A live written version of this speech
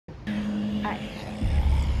Alright.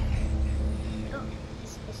 Oh,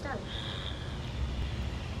 it's done.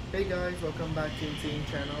 Hey guys, welcome back to Insane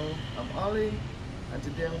Channel. I'm Ollie, and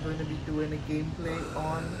today I'm going to be doing a gameplay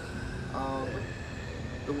on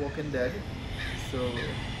The Walking Dead. So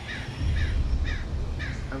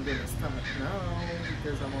I'm gonna start now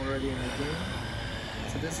because I'm already in the game.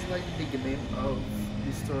 So this is like the beginning of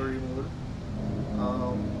the story mode.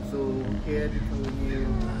 So here they telling you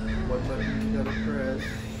what button you gotta press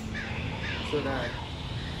so that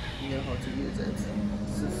you know how to use it.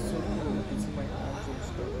 This is so cool. You can see my arms and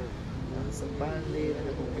stuff. There's a band-aid and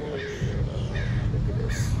a whole watch. Look at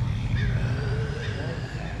this. Right.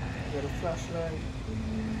 Got a flashlight.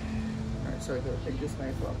 Alright, so I gotta pick this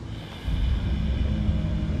knife up.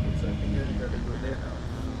 So I think I gotta go there now.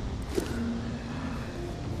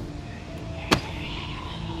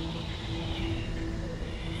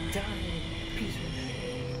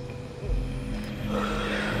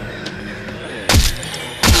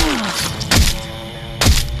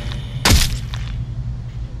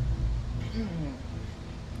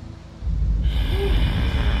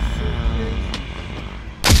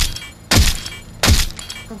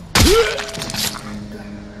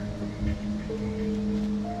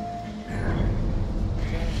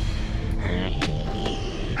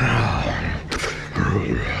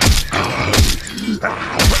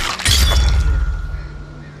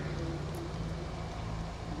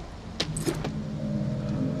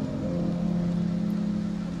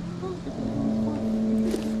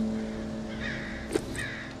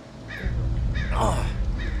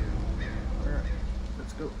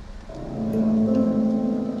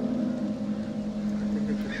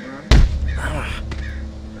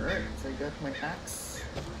 My axe.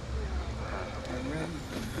 I'm ready.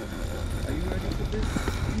 Are you ready for this?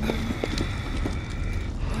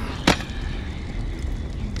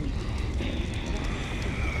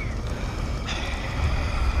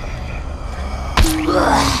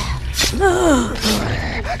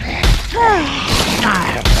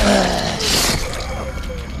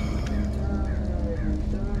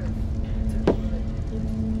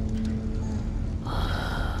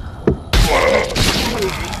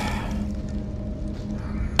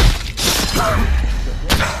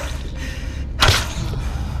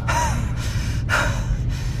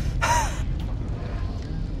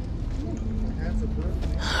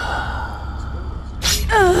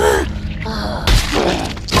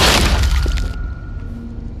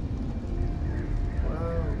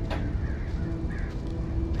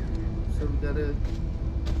 So we gotta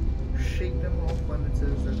shake them off when it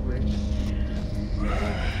says that way.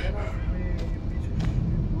 Get off me, you piece of shit.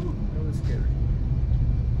 Ooh, that was scary.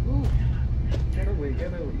 Ooh, get away,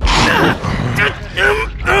 get away.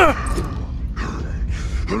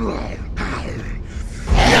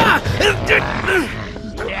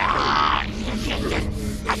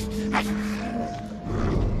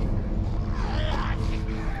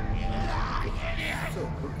 So,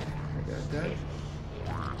 okay, I got that.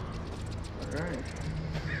 Alright.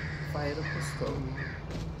 Fire the pistol.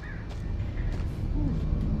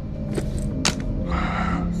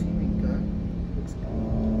 See me gun. Looks good.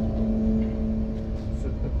 So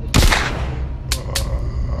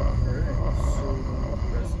alright, so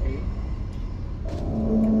press A.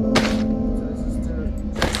 So this is the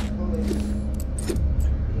colors.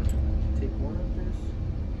 Take one of this.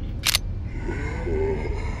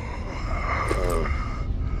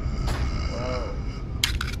 Wow.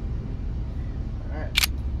 Alright.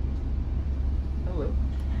 Hello.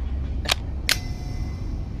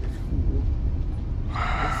 It's cool.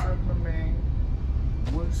 What's up, my man?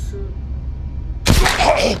 What's up?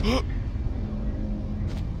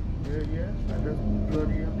 Yeah, I just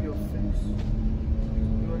bloody up your face.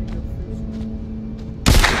 Bloody your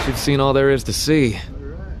face. You've seen all there is to see.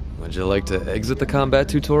 Alright. Would you like to exit the combat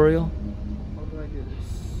tutorial? How do I do this?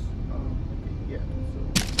 Okay, yeah.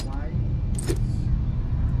 So, why?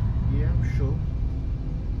 Yeah, I'm sure.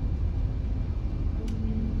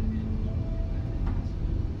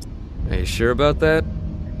 Are you sure about that?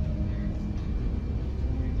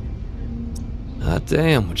 Ah,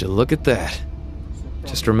 damn, would you look at that?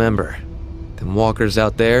 Just remember, them walkers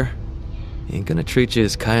out there ain't gonna treat you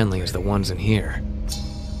as kindly as the ones in here.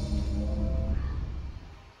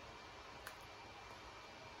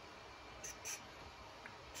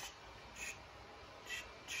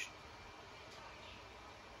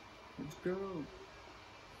 Let's go.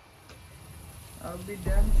 I'll be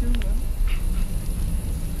damned too, man.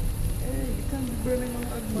 Hey, you can't be burning all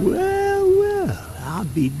that money. Well, I'll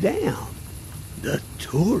be damned. The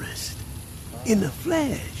tourist. In the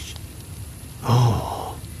flesh.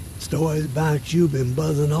 Oh, stories about you been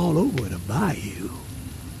buzzing all over the bayou.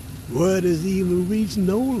 Word has even reached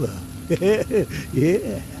Nola.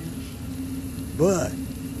 Yeah. But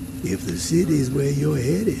if the city's where you're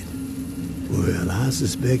headed, well, I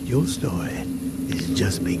suspect your story is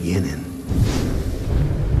just beginning.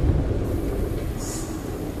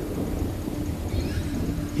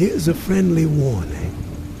 Here's a friendly warning.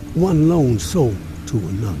 One lone soul to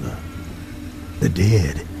another. The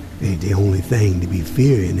dead ain't the only thing to be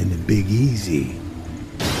fearing in the Big Easy.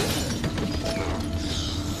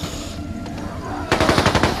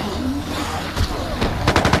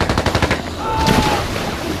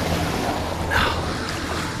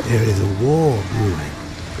 There is a war brewing.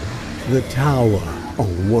 The tower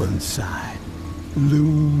on one side,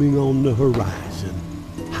 looming on the horizon,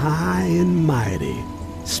 high and mighty,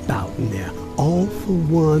 spouting their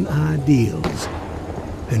all-for-one ideals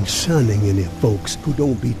and shunning any folks who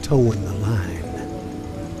don't be towing the line.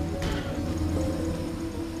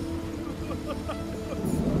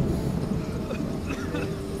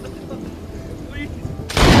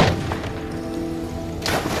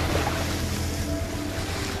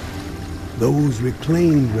 Those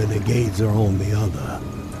reclaimed renegades are on the other,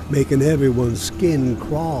 making everyone's skin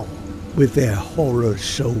crawl with their horror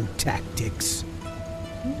show tactics.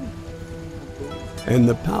 And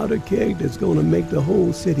the powder keg that's gonna make the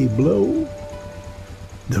whole city blow?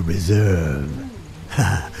 The reserve.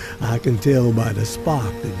 I can tell by the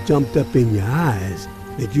spark that jumped up in your eyes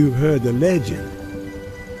that you've heard the legend.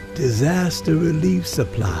 Disaster relief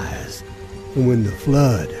supplies. And when the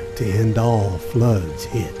flood to end all floods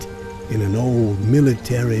hit in an old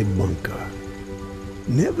military bunker.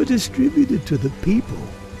 Never distributed to the people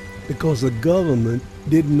because the government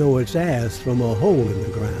didn't know its ass from a hole in the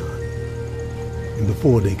ground. And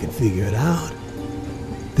before they could figure it out,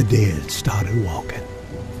 the dead started walking.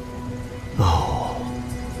 Oh,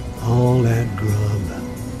 all that grub,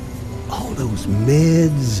 all those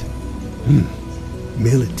meds,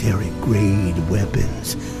 military-grade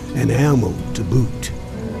weapons and ammo to boot,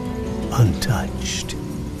 untouched,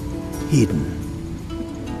 hidden.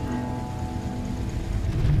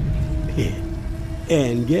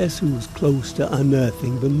 And guess who's close to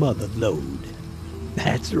unearthing the mother lode?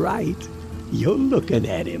 That's right. You're looking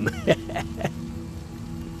at him.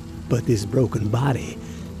 But this broken body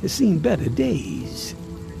has seen better days.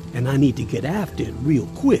 And I need to get after it real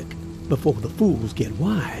quick before the fools get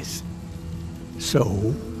wise.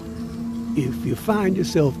 So, if you find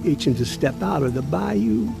yourself itching to step out of the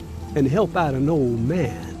bayou and help out an old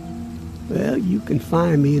man, well, you can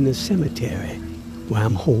find me in the cemetery where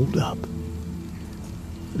I'm holed up.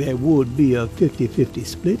 There would be a 50-50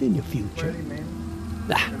 split in your future.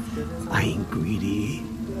 I ain't greedy,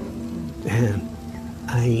 and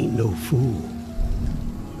I ain't no fool.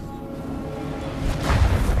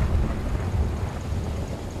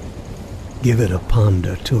 Give it a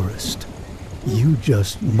ponder, tourist. You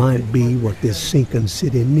just might be what this sinking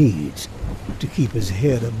city needs to keep his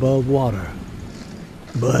head above water.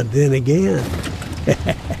 But then again,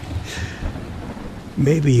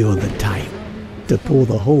 maybe you're the type to pull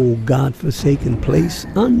the whole godforsaken place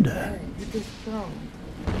under.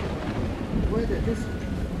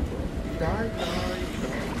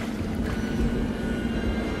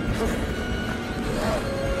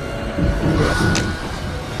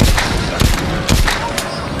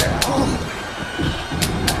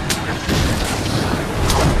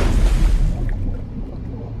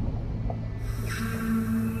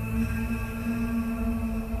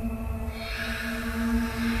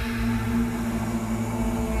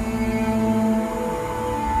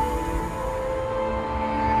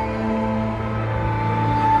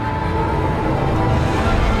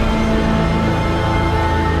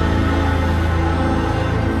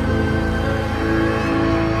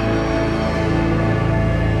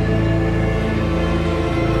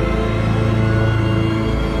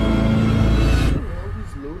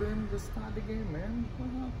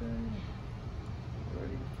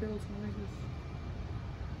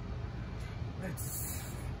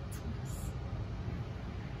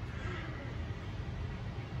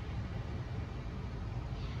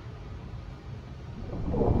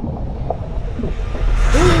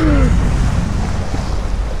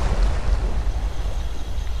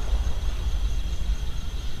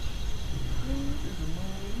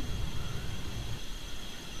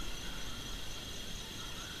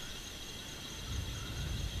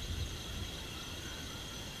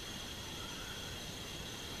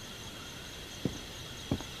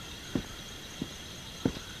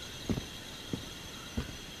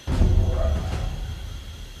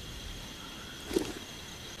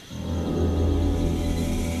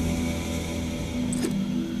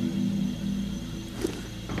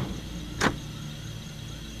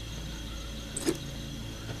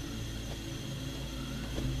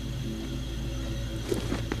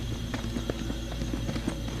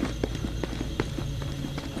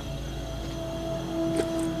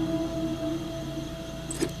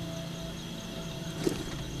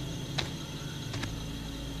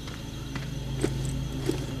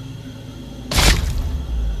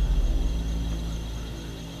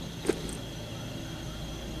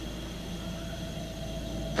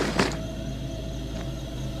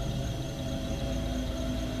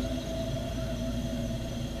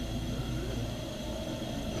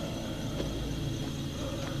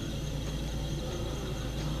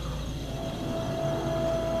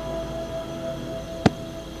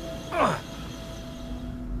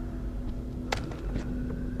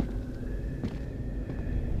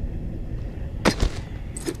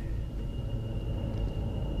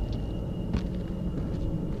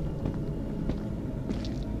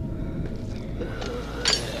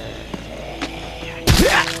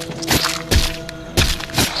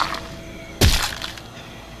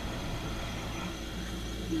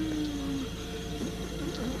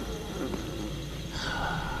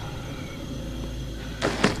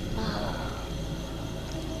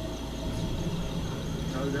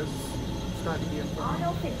 It's not here for I me.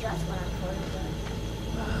 don't fit just what I'm for, It's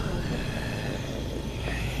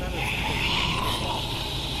not a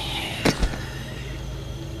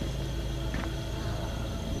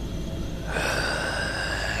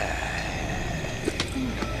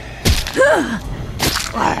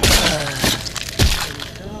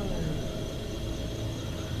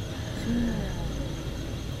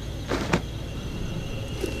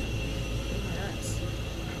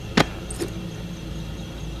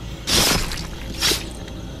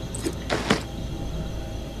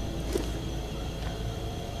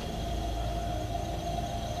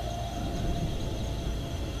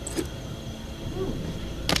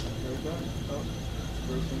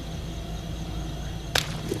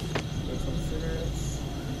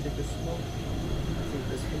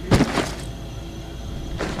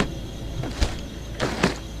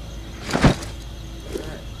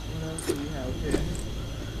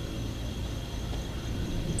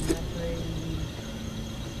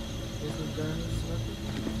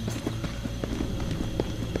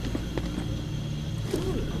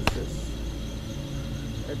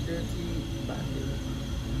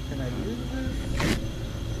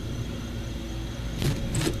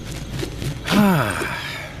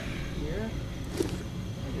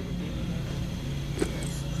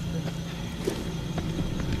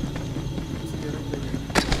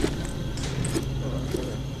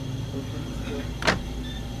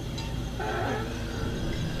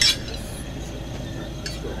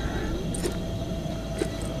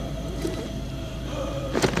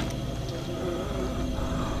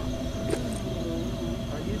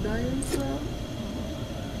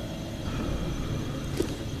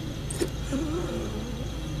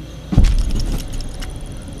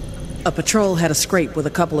A patrol had a scrape with a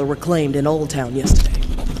couple of reclaimed in Old Town yesterday.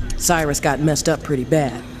 Cyrus got messed up pretty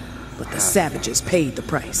bad, but the savages paid the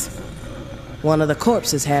price. One of the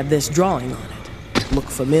corpses had this drawing on it. Look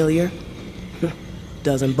familiar?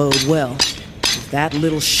 Doesn't bode well. If that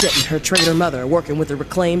little shit and her traitor mother are working with the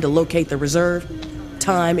reclaimed to locate the reserve,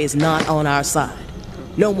 time is not on our side.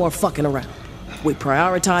 No more fucking around. We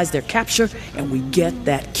prioritize their capture and we get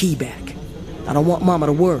that key back. I don't want Mama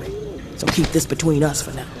to worry, so keep this between us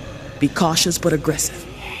for now. Be cautious but aggressive.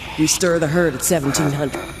 We stir the herd at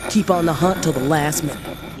 1700. Keep on the hunt till the last minute.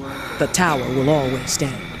 The tower will always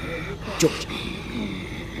stand. Georgia.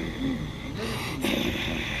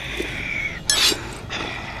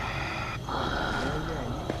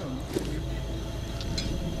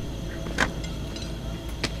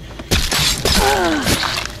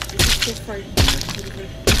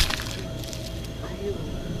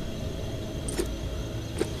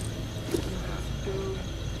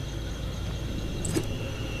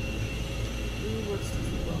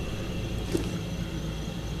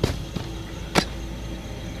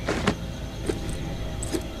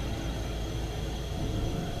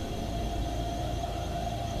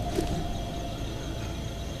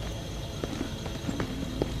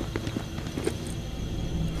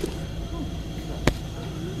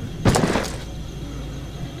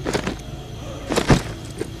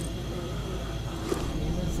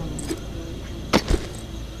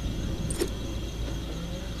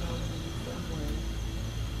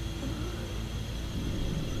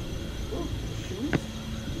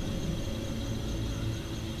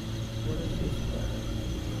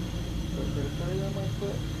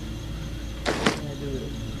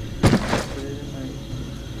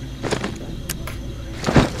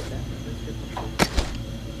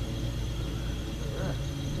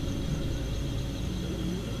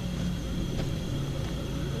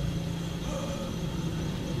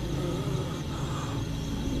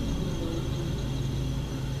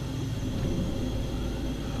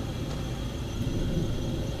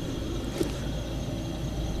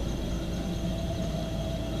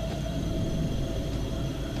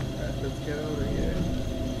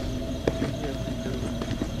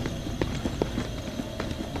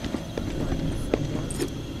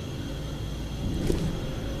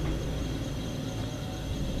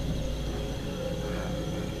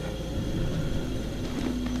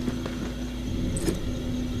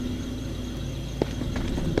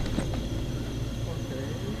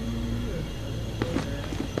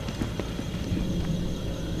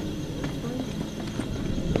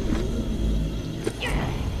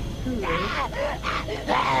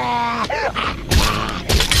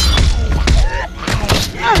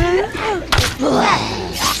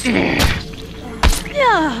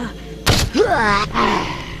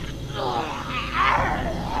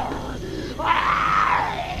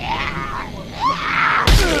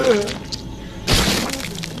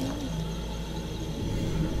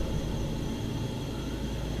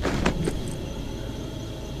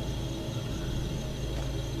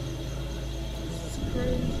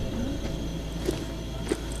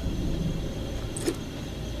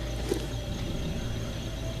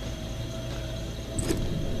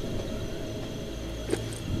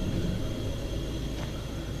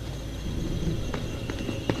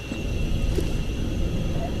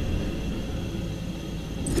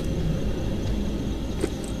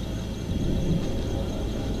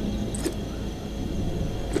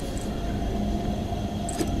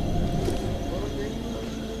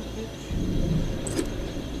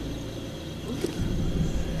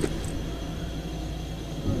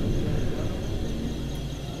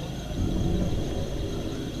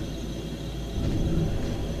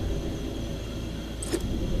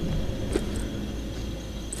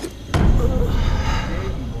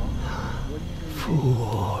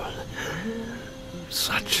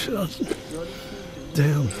 doesn't.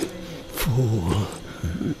 Damn fool.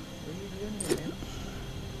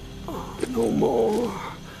 Oh, no more.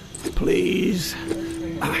 Please.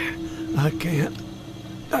 I can't.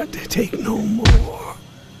 I take no more.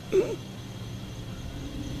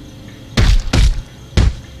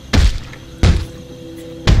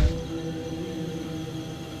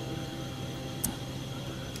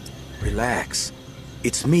 Relax.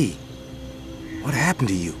 It's me. What happened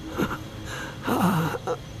to you?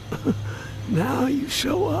 Now you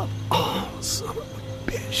show up. Oh, son of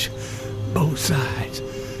a bitch. Both sides.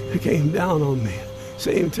 They came down on me.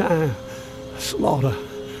 Same time. Slaughter.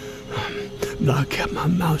 But I kept my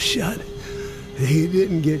mouth shut. He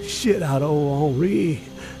didn't get shit out of old Henri.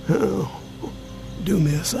 Oh, do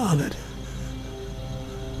me a solid.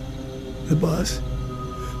 The bus.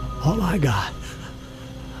 All I got.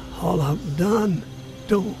 All I've done.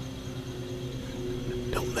 Don't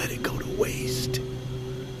let it go to waste.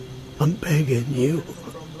 I'm begging you.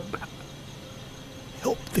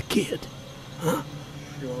 Help the kid. Huh?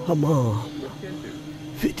 Come on.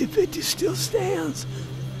 50-50 still stands.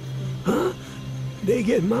 Huh? They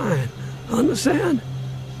get mine. Understand?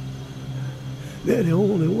 They're the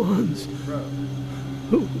only ones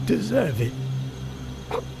who deserve it.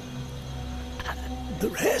 The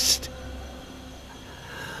rest?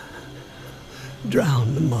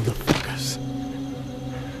 Drown the motherfuckers.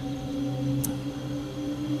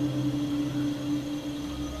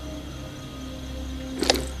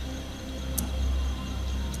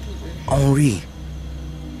 Henri,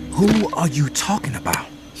 who are you talking about?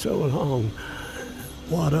 So long,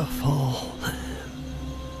 waterfall.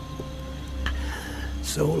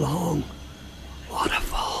 So long,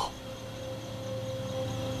 waterfall.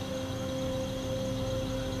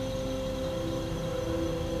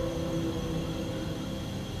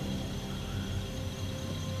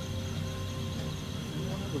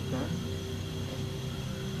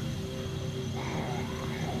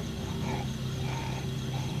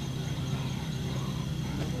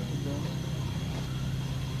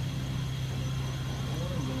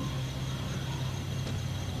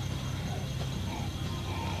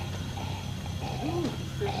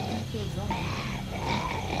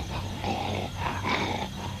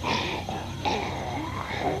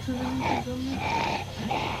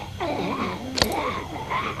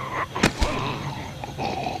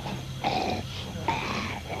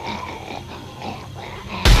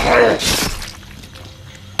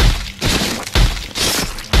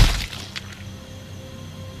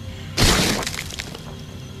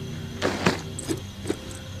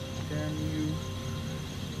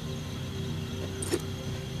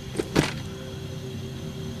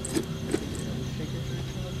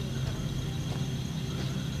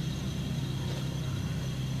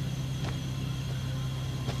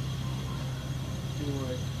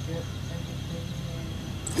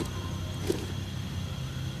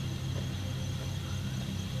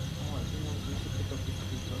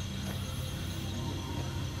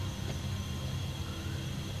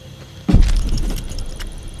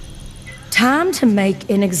 Time to make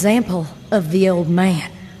an example of the old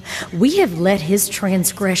man. We have let his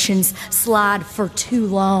transgressions slide for too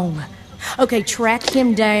long. Okay, track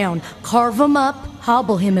him down, carve him up,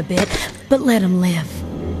 hobble him a bit, but let him live.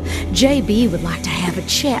 JB would like to have a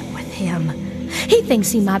chat with him. He thinks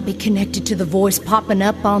he might be connected to the voice popping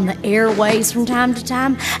up on the airways from time to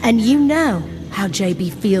time, and you know how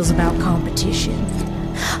JB feels about competition.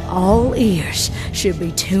 All ears should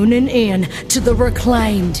be tuning in to the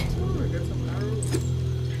Reclaimed.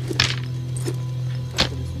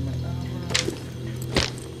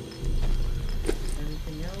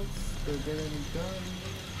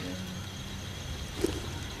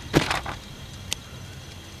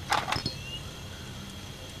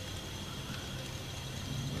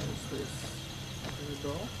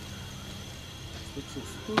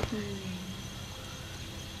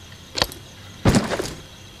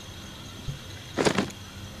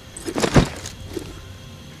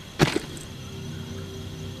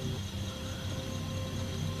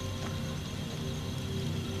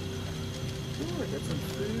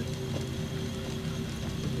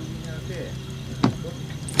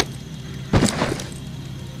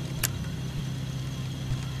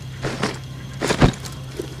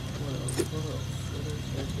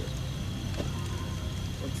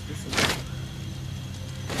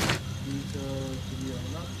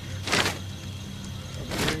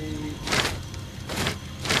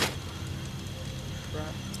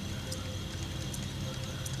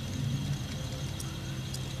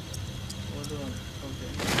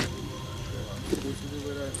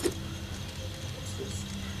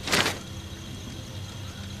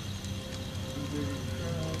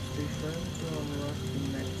 station to unlock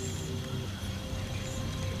the next.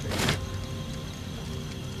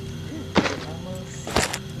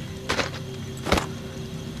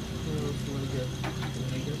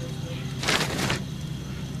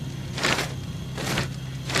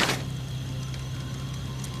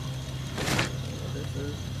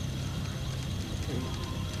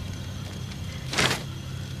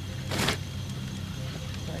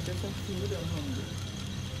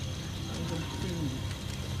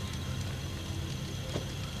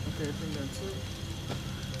 Okay, I think that's it.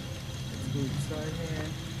 Let's go inside here.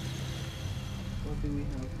 What do we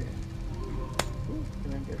have here? Ooh,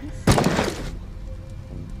 can I get this?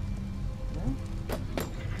 No?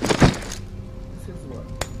 This is what?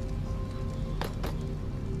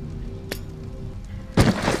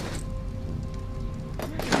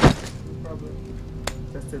 Probably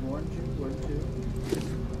tested 1, 2, 1, 2.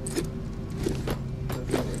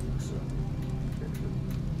 Doesn't work, so.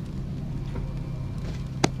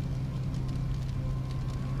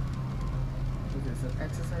 There's an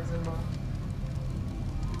exercising bar.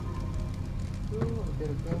 Ooh, a bit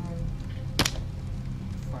of gun.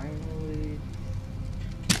 Finally.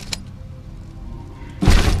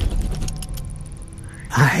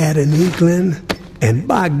 I had an inkling, and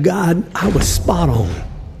by God, I was spot on.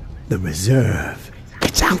 The reserve.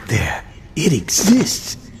 It's out there. It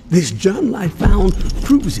exists. This journal I found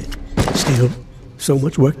proves it. Still, so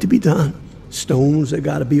much work to be done. Stones that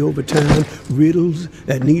gotta be overturned, riddles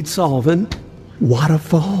that need solving.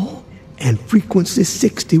 Waterfall and frequency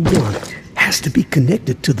 61 has to be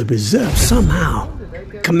connected to the reserve somehow.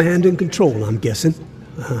 Command and control, I'm guessing.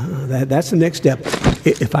 That's the next step.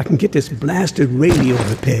 If I can get this blasted radio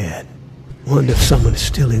repaired. Wonder if someone is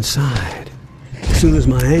still inside. As soon as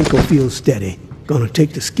my ankle feels steady, gonna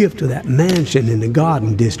take the skiff to that mansion in the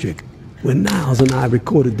Garden District where Niles and I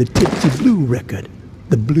recorded the Tipsy Blue record,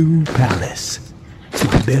 the Blue Palace. It's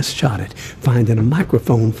my best shot at finding a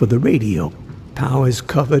microphone for the radio. Power is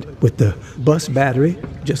covered with the bus battery,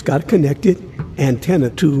 just got it connected. Antenna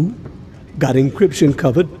too, got encryption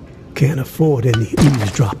covered. Can't afford any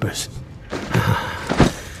eavesdroppers.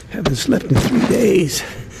 Haven't slept in 3 days.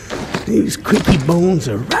 These creaky bones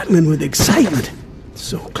are rattling with excitement.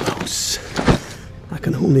 So close. I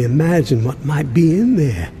can only imagine what might be in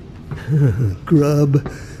there. Grub,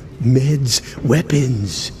 meds,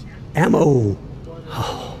 weapons, ammo.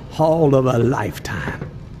 Oh, haul of a lifetime.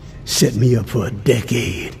 Set me up for a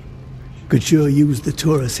decade. Could sure use the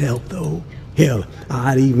tourist help, though. Hell,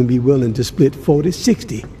 I'd even be willing to split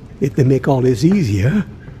 40-60 if they make all this easier.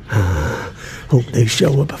 Hope they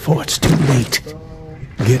show up before it's too late.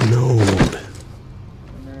 Getting old.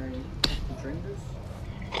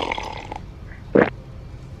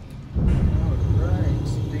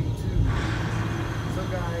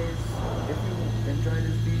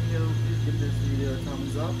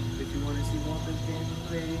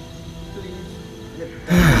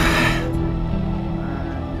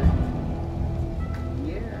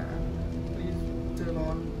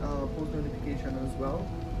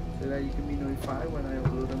 So that you can be notified when I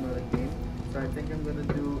upload another game. So I think I'm gonna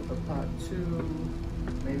do a part 2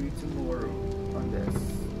 maybe tomorrow on this.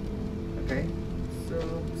 Okay, so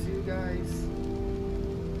see you guys.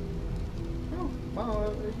 Oh,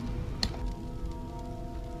 bye.